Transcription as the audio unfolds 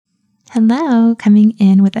Hello, coming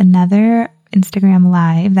in with another Instagram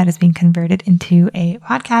Live that is being converted into a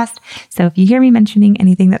podcast. So if you hear me mentioning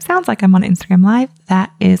anything that sounds like I'm on Instagram Live,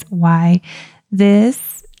 that is why.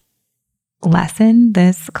 This lesson,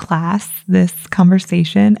 this class, this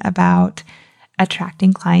conversation about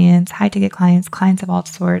attracting clients, high ticket clients, clients of all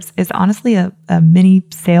sorts is honestly a mini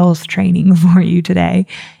sales training for you today.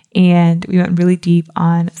 And we went really deep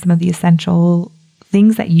on some of the essential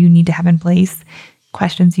things that you need to have in place,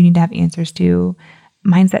 questions you need to have answers to,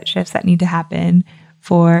 mindset shifts that need to happen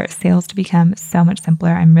for sales to become so much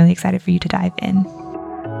simpler. I'm really excited for you to dive in.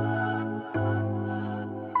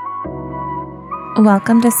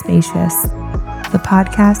 Welcome to Spacious, the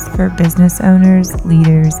podcast for business owners,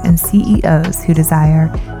 leaders, and CEOs who desire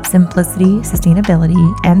simplicity,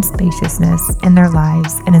 sustainability, and spaciousness in their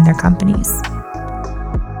lives and in their companies.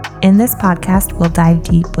 In this podcast, we'll dive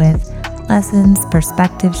deep with lessons,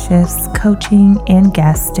 perspective shifts, coaching, and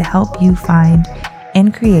guests to help you find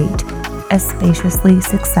and create a spaciously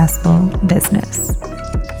successful business.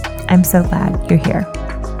 I'm so glad you're here.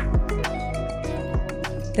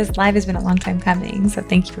 This live has been a long time coming, so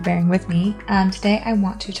thank you for bearing with me. Today, I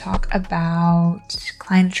want to talk about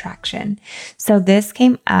client attraction. So this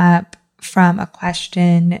came up from a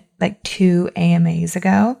question like 2 AMAs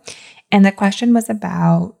ago, and the question was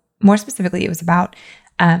about, more specifically, it was about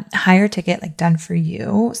higher ticket, like done for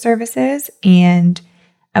you services. And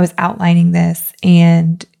I was outlining this,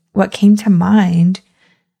 and what came to mind,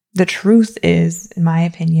 the truth is, in my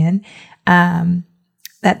opinion,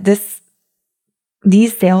 that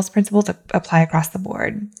these sales principles apply across the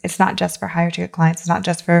board. It's not just for higher ticket clients. It's not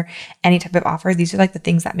just for any type of offer. These are like the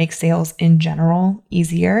things that make sales in general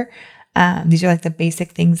easier. These are like the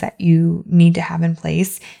basic things that you need to have in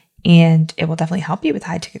place. And it will definitely help you with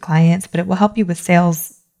high ticket clients, but it will help you with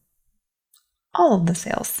sales, all of the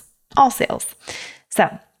sales, all sales.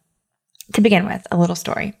 So to begin with, a little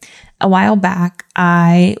story. A while back,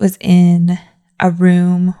 I was in a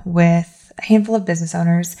room with a handful of business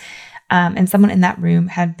owners, and someone in that room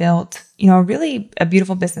had built, a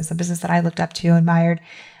beautiful business, a business that I looked up to, admired,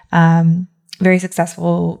 very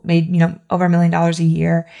successful, made, over $1 million a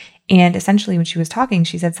year. And essentially when she was talking,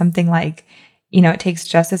 she said something like, it takes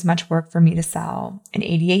just as much work for me to sell an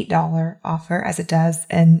 $88 offer as it does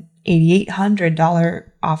an $8,800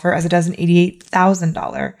 offer as it does an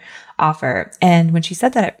 $88,000 offer. And when she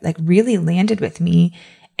said that, it really landed with me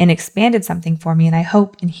and expanded something for me. And I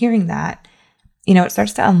hope in hearing that, it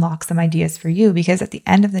starts to unlock some ideas for you, because at the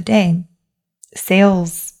end of the day,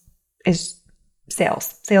 sales is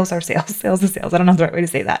sales. Sales are sales. Sales is sales. I don't know the right way to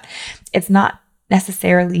say that. It's not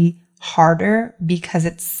necessarily harder because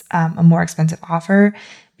it's a more expensive offer,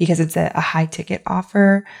 because it's a high ticket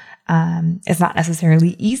offer. It's not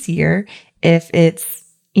necessarily easier if it's,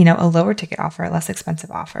 a lower ticket offer, a less expensive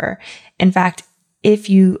offer. In fact, if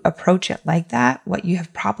you approach it like that, what you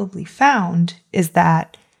have probably found is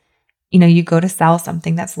that, you go to sell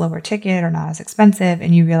something that's lower ticket or not as expensive,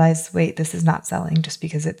 and you realize, wait, this is not selling just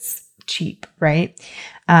because it's cheap, right?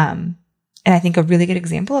 And I think a really good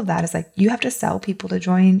example of that is you have to sell people to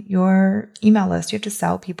join your email list. You have to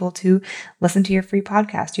sell people to listen to your free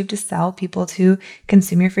podcast. You have to sell people to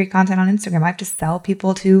consume your free content on Instagram. I have to sell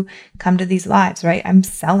people to come to these lives, right? I'm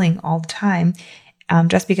selling all the time.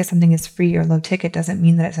 Just because something is free or low ticket doesn't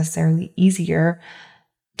mean that it's necessarily easier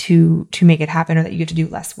to make it happen, or that you get to do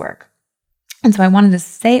less work. And so I wanted to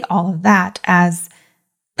say all of that as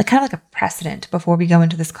kind of like a precedent before we go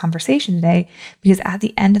into this conversation today, because at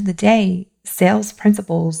the end of the day, sales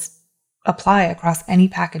principles apply across any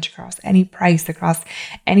package, across any price, across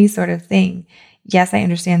any sort of thing. Yes, I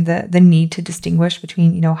understand the need to distinguish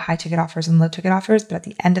between, high ticket offers and low ticket offers, but at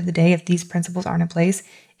the end of the day, if these principles aren't in place,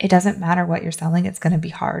 it doesn't matter what you're selling. It's going to be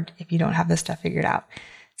hard if you don't have this stuff figured out.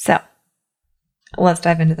 So let's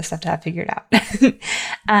dive into the stuff to have figured out.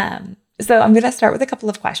 So I'm going to start with a couple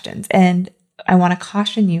of questions, and I want to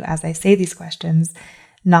caution you as I say these questions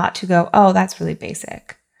not to go, oh, that's really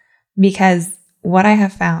basic. Because what I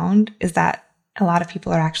have found is that a lot of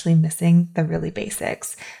people are actually missing the really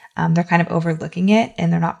basics. They're kind of overlooking it,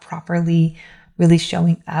 and they're not properly really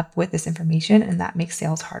showing up with this information, and that makes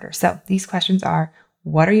sales harder. So these questions are,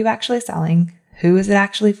 what are you actually selling? Who is it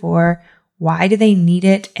actually for? Why do they need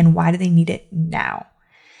it? And why do they need it now?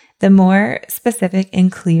 The more specific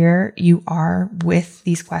and clear you are with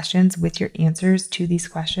these questions, with your answers to these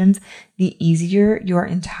questions, the easier your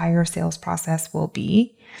entire sales process will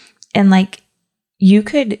be. And you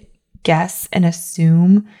could guess and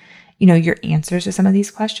assume, your answers to some of these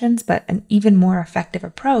questions, but an even more effective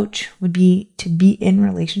approach would be to be in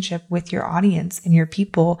relationship with your audience and your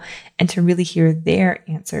people and to really hear their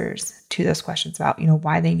answers to those questions about,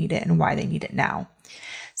 why they need it and why they need it now.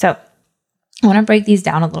 So I want to break these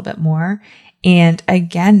down a little bit more. And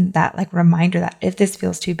again, that reminder that if this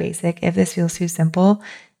feels too basic, if this feels too simple,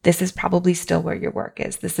 this is probably still where your work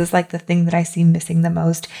is. This is the thing that I see missing the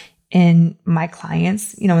most in my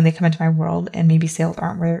clients, when they come into my world and maybe sales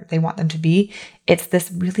aren't where they want them to be. It's this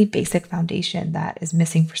really basic foundation that is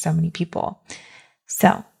missing for so many people.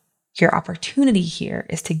 So your opportunity here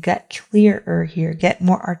is to get clearer here, get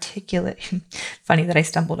more articulate. Funny that I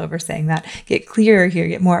stumbled over saying that. Get clearer here,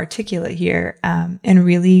 get more articulate here, and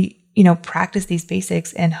really, practice these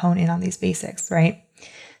basics and hone in on these basics, right?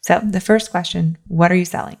 So the first question, what are you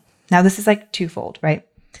selling? Now this is twofold, right?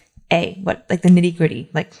 A, what, the nitty gritty,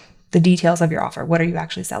 the details of your offer. What are you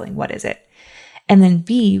actually selling? What is it? And then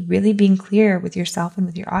B, really being clear with yourself and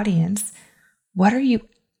with your audience. What are you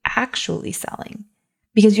actually selling?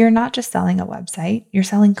 Because you're not just selling a website, you're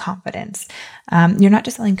selling confidence. You're not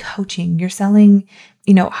just selling coaching, you're selling,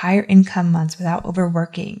 higher income months without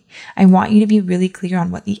overworking. I want you to be really clear on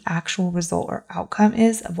what the actual result or outcome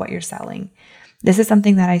is of what you're selling. This is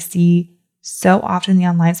something that I see so often in the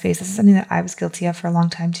online space. This is something that I was guilty of for a long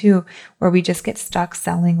time too, where we just get stuck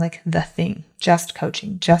selling the thing, just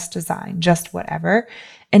coaching, just design, just whatever,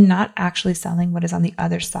 and not actually selling what is on the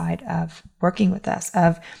other side of working with us,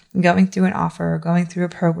 of going through an offer, going through a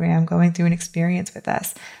program, going through an experience with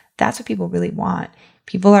us. That's what people really want.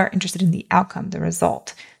 People are interested in the outcome, the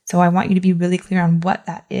result. So I want you to be really clear on what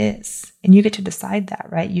that is. And you get to decide that,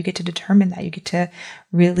 right? You get to determine that. You get to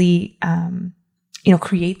really,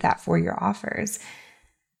 create that for your offers.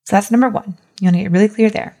 So that's number one. You want to get really clear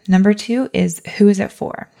there. Number two is, who is it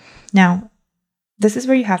for? Now, this is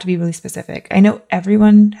where you have to be really specific. I know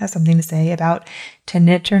everyone has something to say about to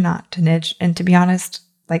niche or not to niche. And to be honest,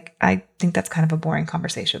 I think that's kind of a boring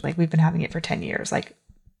conversation. We've been having it for 10 years,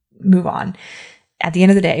 move on. At the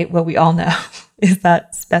end of the day, what we all know is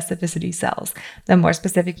that specificity sells. The more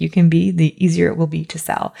specific you can be, the easier it will be to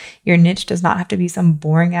sell. Your niche does not have to be some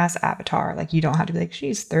boring ass avatar. You don't have to be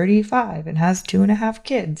she's 35 and has 2.5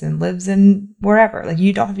 kids and lives in wherever.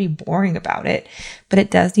 You don't have to be boring about it, but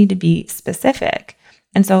it does need to be specific.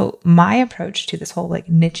 And so my approach to this whole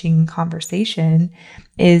niching conversation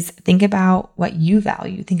is think about what you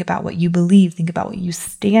value, think about what you believe, think about what you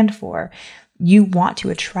stand for. You want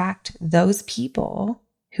to attract those people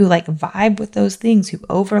who vibe with those things, who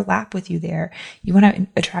overlap with you there. You want to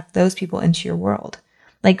attract those people into your world.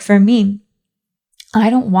 For me,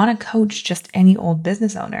 I don't want to coach just any old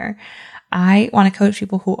business owner. I want to coach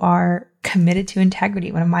people who are committed to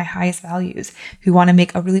integrity, one of my highest values, who want to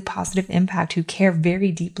make a really positive impact, who care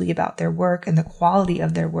very deeply about their work and the quality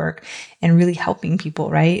of their work and really helping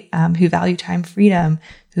people, right? Who value time freedom,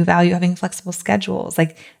 who value having flexible schedules.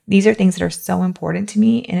 These are things that are so important to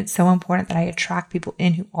me. And it's so important that I attract people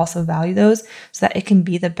in who also value those so that it can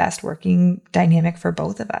be the best working dynamic for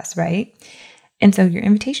both of us, right? And so your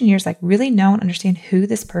invitation here is really know and understand who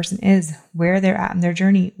this person is, where they're at in their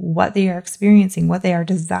journey, what they are experiencing, what they are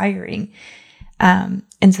desiring. And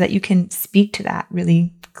so that you can speak to that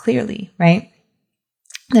really clearly, right?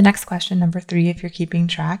 The next question, number 3, if you're keeping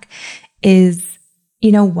track, is,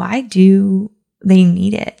 why do they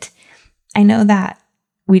need it? I know that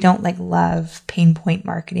we don't love pain point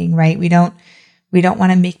marketing, right? We don't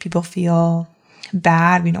want to make people feel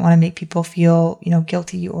bad. We don't want to make people feel,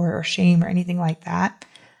 guilty or shame or anything like that.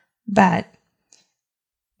 But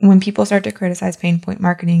when people start to criticize pain point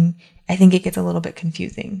marketing, I think it gets a little bit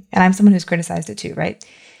confusing. And I'm someone who's criticized it too, right?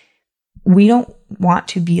 We don't want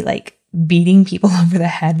to be beating people over the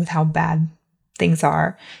head with how bad things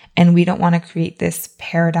are. And we don't want to create this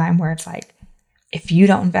paradigm where it's if you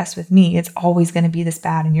don't invest with me, it's always going to be this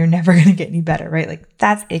bad and you're never going to get any better, right?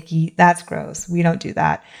 That's icky. That's gross. We don't do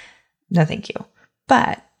that. No, thank you.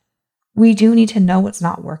 But we do need to know what's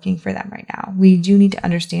not working for them right now. We do need to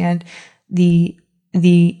understand the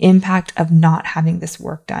impact of not having this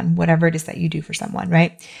work done, whatever it is that you do for someone,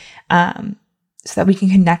 right? So that we can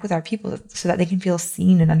connect with our people so that they can feel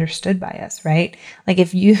seen and understood by us, right?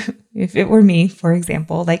 If it were me, for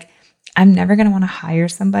example, I'm never going to want to hire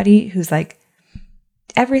somebody who's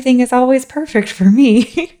everything is always perfect for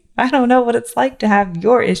me. I don't know what it's like to have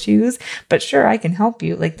your issues, but sure, I can help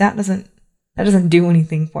you. That doesn't do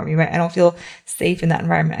anything for me, right? I don't feel safe in that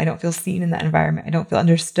environment. I don't feel seen in that environment. I don't feel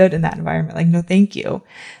understood in that environment. No, thank you.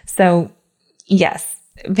 So yes,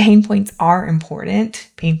 pain points are important.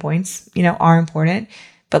 Pain points, are important,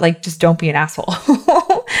 but just don't be an asshole.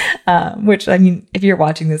 Which, I mean, if you're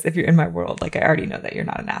watching this, if you're in my world, like I already know that you're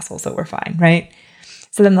not an asshole, so we're fine, right?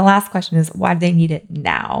 So then the last question is, why do they need it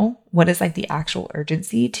now? What is like the actual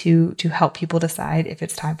urgency to help people decide if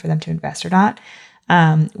it's time for them to invest or not?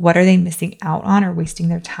 What are they missing out on or wasting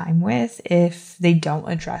their time with if they don't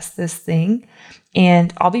address this thing?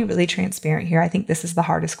 And I'll be really transparent here. I think this is the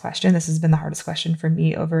hardest question. This has been the hardest question for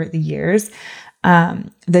me over the years.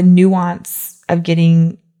 The nuance of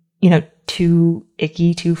getting, too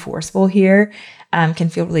icky, too forceful here, can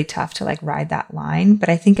feel really tough to like ride that line. But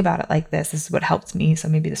I think about it like this is what helps me. So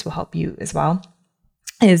maybe this will help you as well,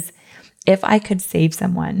 is if I could save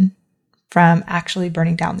someone from actually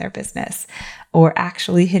burning down their business or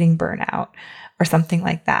actually hitting burnout or something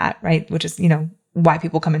like that, right? Which is, why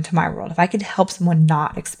people come into my world. If I could help someone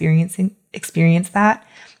not experience that,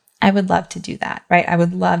 I would love to do that, right? I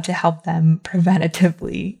would love to help them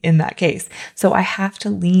preventatively in that case. So I have to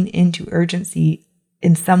lean into urgency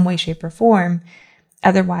in some way, shape, or form.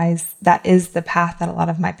 Otherwise, that is the path that a lot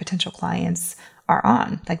of my potential clients are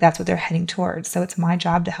on. Like that's what they're heading towards. So it's my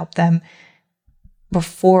job to help them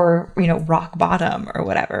before, rock bottom or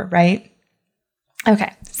whatever, right?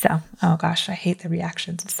 Okay, so, oh gosh, I hate the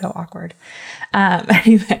reactions. It's so awkward.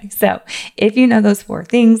 Anyway, so if you know those 4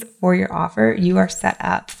 things for your offer, you are set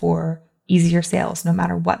up for easier sales, no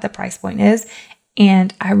matter what the price point is.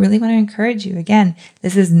 And I really want to encourage you, again,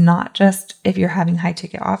 this is not just if you're having high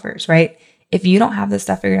ticket offers, right? If you don't have this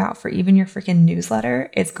stuff figured out for even your freaking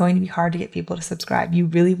newsletter, it's going to be hard to get people to subscribe. You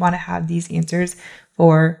really want to have these answers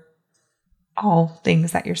for all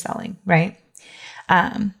things that you're selling, right?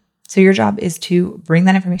 So your job is to bring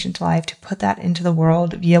that information to life, to put that into the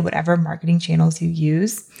world via whatever marketing channels you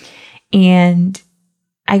use. And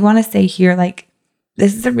I want to say here, like,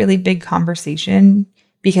 this is a really big conversation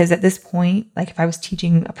because at this point, like if I was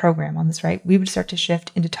teaching a program on this, right, we would start to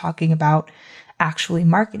shift into talking about actually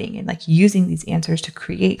marketing and like using these answers to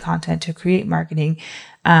create content, to create marketing.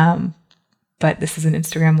 But this is an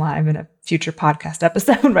Instagram Live and a future podcast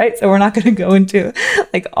episode, right? So we're not going to go into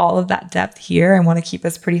like all of that depth here. I want to keep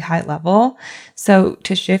us pretty high level. So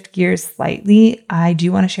to shift gears slightly, I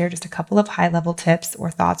do want to share just a couple of high level tips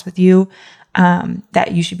or thoughts with you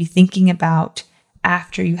that you should be thinking about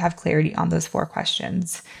after you have clarity on those 4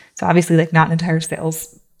 questions. So obviously like not an entire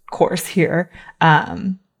sales course here.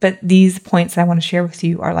 But these points that I want to share with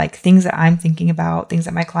you are like things that I'm thinking about, things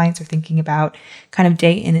that my clients are thinking about kind of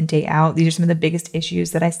day in and day out. These are some of the biggest issues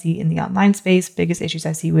that I see in the online space, biggest issues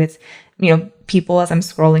I see with, people as I'm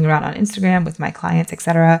scrolling around on Instagram with my clients,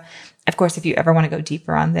 etc. Of course, if you ever want to go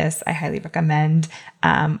deeper on this, I highly recommend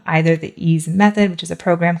either the Ease Method, which is a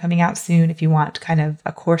program coming out soon. If you want kind of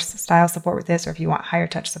a course style support with this, or if you want higher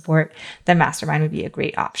touch support, the Mastermind would be a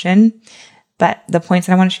great option. But the points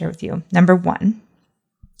that I want to share with you, number 1,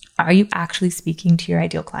 are you actually speaking to your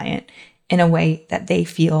ideal client in a way that they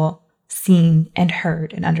feel seen and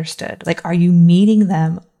heard and understood? Like, are you meeting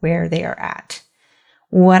them where they are at?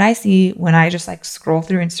 What I see when I just like scroll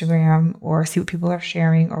through Instagram or see what people are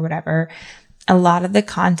sharing or whatever, a lot of the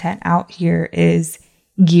content out here is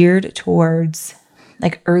geared towards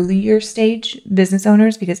like earlier stage business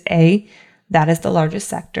owners because that is the largest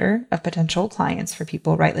sector of potential clients for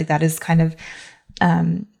people, right? Like that is kind of,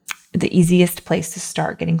 the easiest place to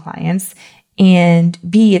start getting clients. And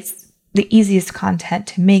B, it's the easiest content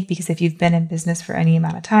to make because if you've been in business for any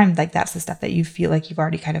amount of time, like that's the stuff that you feel like you've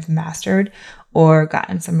already kind of mastered or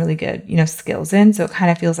gotten some really good, skills in. So it kind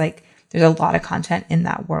of feels like there's a lot of content in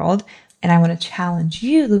that world. And I want to challenge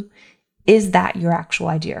you. Is that your actual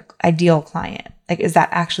ideal client? Like, is that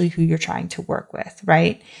actually who you're trying to work with?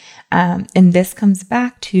 Right. And this comes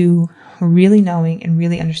back to really knowing and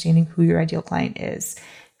really understanding who your ideal client is.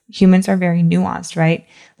 Humans are very nuanced, right?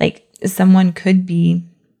 Like someone could be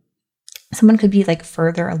like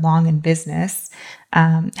further along in business,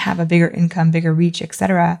 have a bigger income, bigger reach,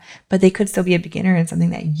 etc. But they could still be a beginner in something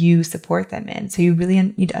that you support them in. So you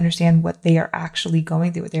really need to understand what they are actually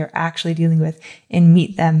going through, what they're actually dealing with, and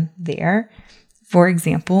meet them there. For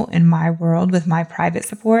example, in my world with my private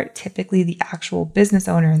support, typically the actual business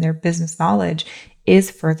owner and their business knowledge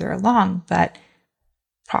is further along, but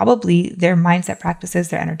probably their mindset practices,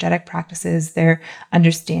 their energetic practices, their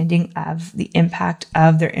understanding of the impact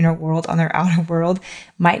of their inner world on their outer world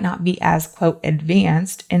might not be as, quote,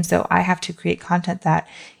 advanced. And so I have to create content that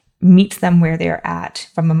meets them where they're at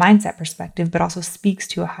from a mindset perspective, but also speaks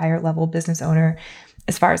to a higher level business owner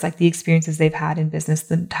as far as like the experiences they've had in business,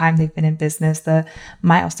 the time they've been in business, the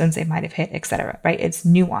milestones they might have hit, etc. Right? It's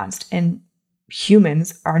nuanced. And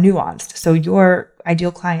humans are nuanced. So your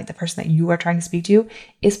ideal client, the person that you are trying to speak to,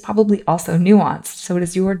 is probably also nuanced. So it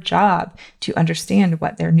is your job to understand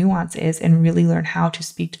what their nuance is and really learn how to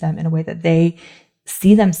speak to them in a way that they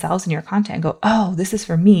see themselves in your content and go, oh, this is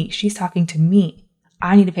for me. She's talking to me.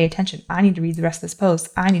 I need to pay attention. I need to read the rest of this post.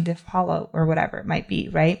 I need to follow, or whatever it might be,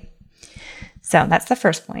 right? So that's the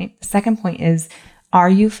first point. The second point is, are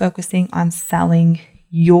you focusing on selling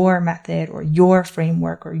your method or your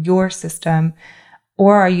framework or your system?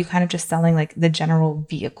 Or are you kind of just selling like the general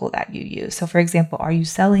vehicle that you use? So for example, are you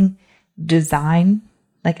selling design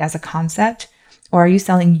like as a concept? Or are you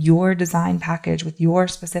selling your design package with your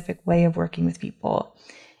specific way of working with people?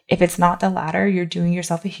 If it's not the latter, you're doing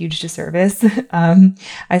yourself a huge disservice.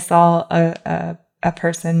 I saw a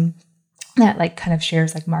person that like kind of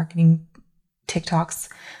shares like marketing TikToks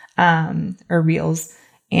or reels,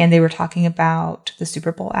 and they were talking about the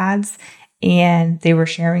Super Bowl ads, and they were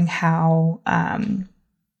sharing how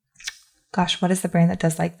what is the brand that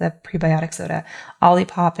does like the prebiotic soda?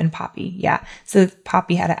 Olipop and Poppy. Yeah. So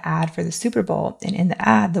Poppy had an ad for the Super Bowl. And in the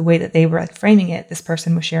ad, the way that they were like framing it, this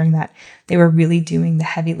person was sharing that they were really doing the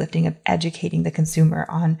heavy lifting of educating the consumer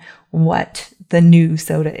on what the new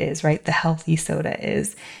soda is, right? The healthy soda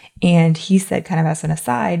is. And he said, kind of as an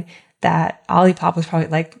aside, that Olipop was probably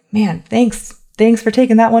like, man, thanks for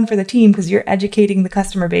taking that one for the team, because you're educating the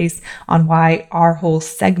customer base on why our whole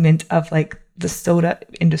segment of like the soda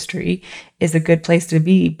industry is a good place to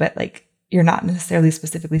be. But like, you're not necessarily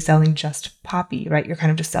specifically selling just Poppy, right? You're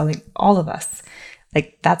kind of just selling all of us.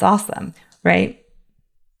 Like, that's awesome, right?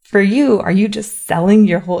 For you, are you just selling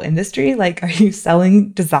your whole industry? Like, are you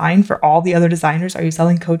selling design for all the other designers? Are you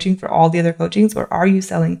selling coaching for all the other coachings? Or are you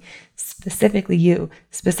selling specifically you,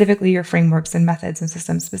 specifically your frameworks and methods and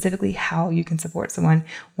systems, specifically how you can support someone,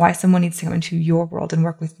 why someone needs to come into your world and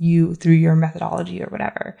work with you through your methodology or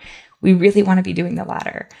whatever? We really want to be doing the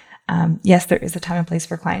latter. Yes, there is a time and place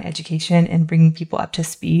for client education and bringing people up to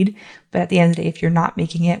speed. But at the end of the day, if you're not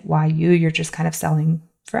making it why you're just kind of selling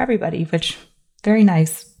for everybody, which very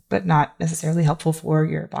nice, but not necessarily helpful for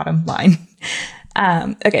your bottom line.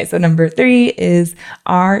 Okay, so number 3 is,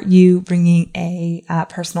 are you bringing a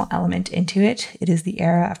personal element into it? It is the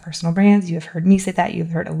era of personal brands. You have heard me say that. You've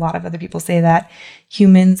heard a lot of other people say that.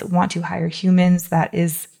 Humans want to hire humans. That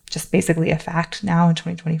is just basically a fact now in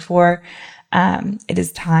 2024. It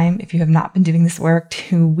is time, if you have not been doing this work,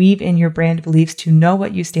 to weave in your brand beliefs, to know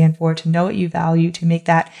what you stand for, to know what you value, to make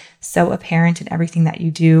that so apparent in everything that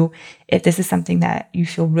you do. If this is something that you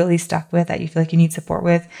feel really stuck with, that you feel like you need support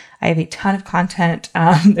with, I have a ton of content.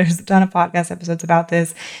 There's a ton of podcast episodes about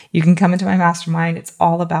this. You can come into my mastermind. It's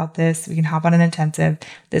all about this. We can hop on an intensive.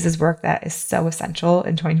 This is work that is so essential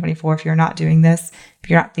in 2024. If you're not doing this, if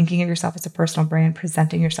you're not thinking of yourself as a personal brand,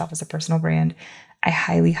 presenting yourself as a personal brand, I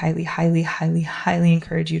highly, highly, highly, highly, highly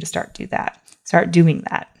encourage you to start doing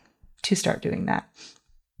that.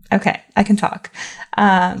 Okay, I can talk.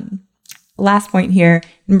 Last point here,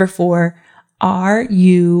 number 4, are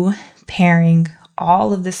you pairing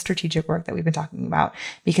all of this strategic work that we've been talking about?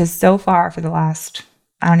 Because so far for the last,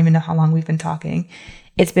 I don't even know how long we've been talking,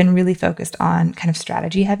 it's been really focused on kind of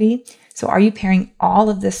strategy heavy. So are you pairing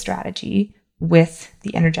all of this strategy with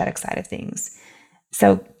the energetic side of things?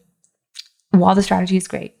 So while the strategy is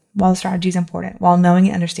great, while the strategy is important, while knowing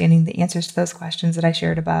and understanding the answers to those questions that I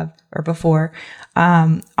shared above or before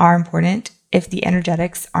are important, if the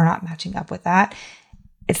energetics are not matching up with that,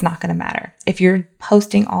 it's not going to matter. If you're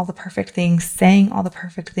posting all the perfect things, saying all the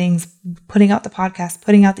perfect things, putting out the podcast,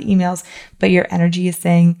 putting out the emails, but your energy is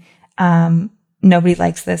saying, nobody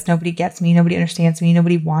likes this, nobody gets me, nobody understands me,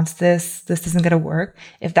 nobody wants this isn't going to work.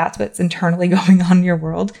 If that's what's internally going on in your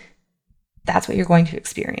world, that's what you're going to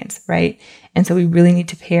experience, right? And so we really need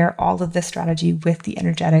to pair all of this strategy with the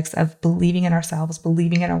energetics of believing in ourselves,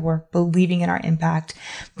 believing in our work, believing in our impact,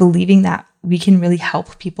 believing that we can really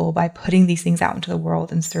help people by putting these things out into the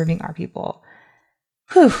world and serving our people.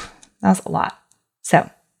 Whew, that was a lot. So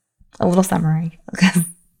a little summary, because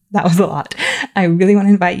that was a lot. I really want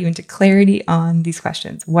to invite you into clarity on these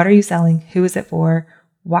questions. What are you selling? Who is it for?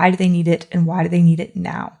 Why do they need it? And why do they need it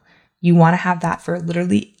now? You want to have that for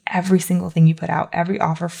literally every single thing you put out, every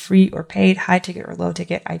offer, free or paid, high ticket or low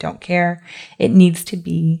ticket. I don't care. It needs to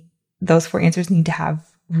be, those 4 answers need to have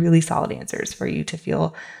really solid answers for you to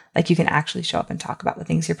feel like you can actually show up and talk about the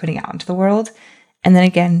things you're putting out into the world. And then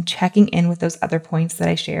again, checking in with those other points that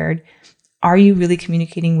I shared. Are you really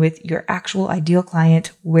communicating with your actual ideal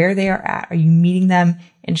client where they are at? Are you meeting them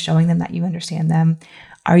and showing them that you understand them?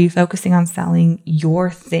 Are you focusing on selling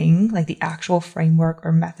your thing, like the actual framework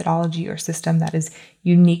or methodology or system that is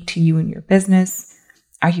unique to you and your business?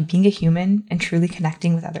 Are you being a human and truly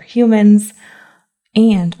connecting with other humans?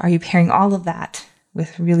 And are you pairing all of that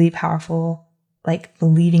with really powerful, like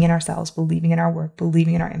believing in ourselves, believing in our work,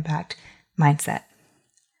 believing in our impact mindset?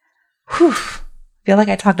 Whew. I feel like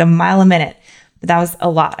I talked a mile a minute, but that was a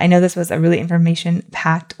lot. I know this was a really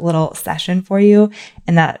information-packed little session for you,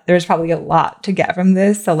 and that there's probably a lot to get from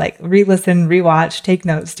this. So like re-listen, rewatch, take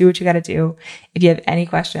notes, do what you got to do. If you have any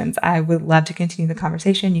questions, I would love to continue the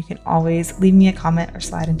conversation. You can always leave me a comment or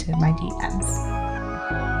slide into my DMs.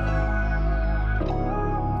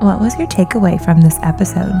 What was your takeaway from this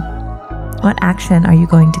episode? What action are you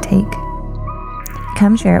going to take?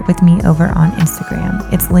 Come share it with me over on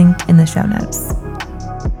Instagram. It's linked in the show notes.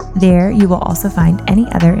 There, you will also find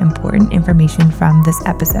any other important information from this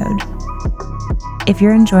episode. If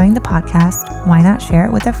you're enjoying the podcast, why not share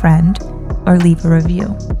it with a friend or leave a review?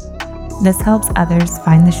 This helps others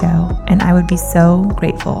find the show, and I would be so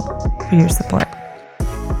grateful for your support.